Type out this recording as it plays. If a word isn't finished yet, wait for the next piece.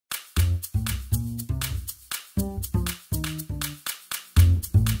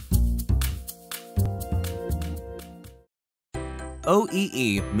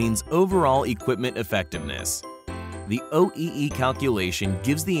OEE means Overall Equipment Effectiveness. The OEE calculation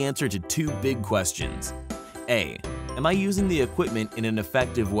gives the answer to two big questions. A. Am I using the equipment in an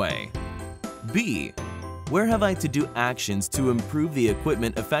effective way? B. Where have I to do actions to improve the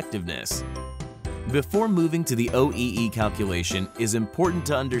equipment effectiveness? Before moving to the OEE calculation, it is important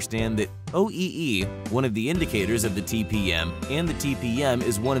to understand that OEE, one of the indicators of the TPM, and the TPM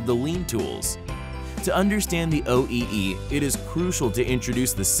is one of the lean tools. To understand the OEE, it is crucial to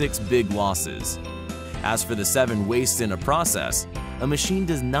introduce the 6 big losses. As for the 7 wastes in a process, a machine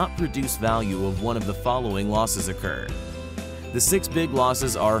does not produce value if one of the following losses occur. The 6 big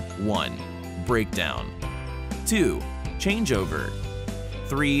losses are 1. Breakdown, 2. Changeover,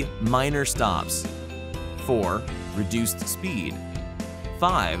 3. Minor stops, 4. Reduced speed,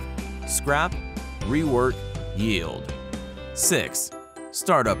 5. Scrap, rework, yield, 6.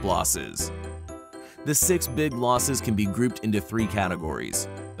 Startup losses. The 6 big losses can be grouped into 3 categories: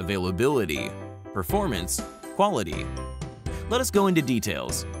 availability, performance, quality. Let us go into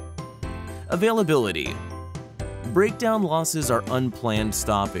details. Availability. Breakdown losses are unplanned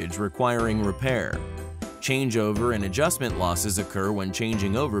stoppage requiring repair. Changeover and adjustment losses occur when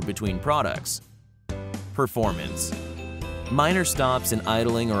changing over between products. Performance. Minor stops and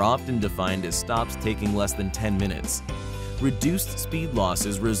idling are often defined as stops taking less than 10 minutes. Reduced speed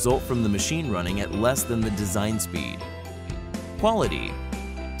losses result from the machine running at less than the design speed. Quality.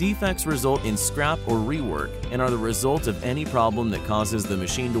 Defects result in scrap or rework and are the result of any problem that causes the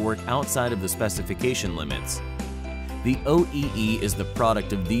machine to work outside of the specification limits. The OEE is the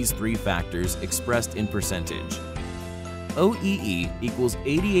product of these 3 factors expressed in percentage. OEE equals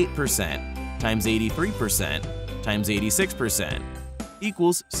 88% times 83% times 86%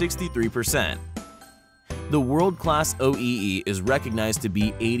 equals 63%. The world-class OEE is recognized to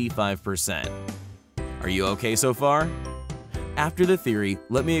be 85%. Are you okay so far? After the theory,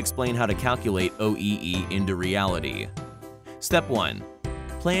 let me explain how to calculate OEE into reality. Step 1.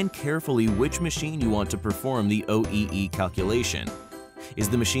 Plan carefully which machine you want to perform the OEE calculation. Is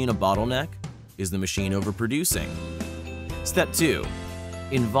the machine a bottleneck? Is the machine overproducing? Step 2.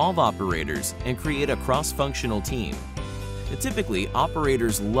 Involve operators and create a cross-functional team. Typically,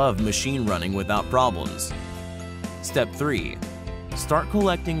 operators love machine running without problems. Step 3. Start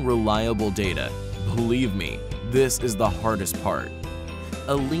collecting reliable data. Believe me, this is the hardest part.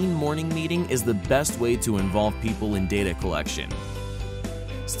 A lean morning meeting is the best way to involve people in data collection.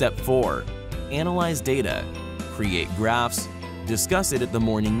 Step 4. Analyze data. Create graphs. Discuss it at the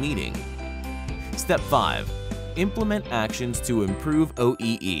morning meeting. Step 5. Implement actions to improve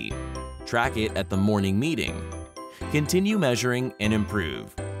OEE. Track it at the morning meeting. Continue measuring and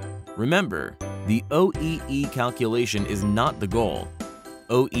improve. Remember, the OEE calculation is not the goal.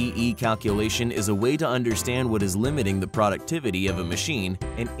 OEE calculation is a way to understand what is limiting the productivity of a machine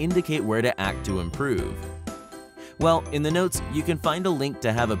and indicate where to act to improve. Well, in the notes, you can find a link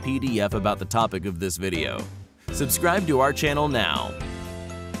to have a PDF about the topic of this video. Subscribe to our channel now.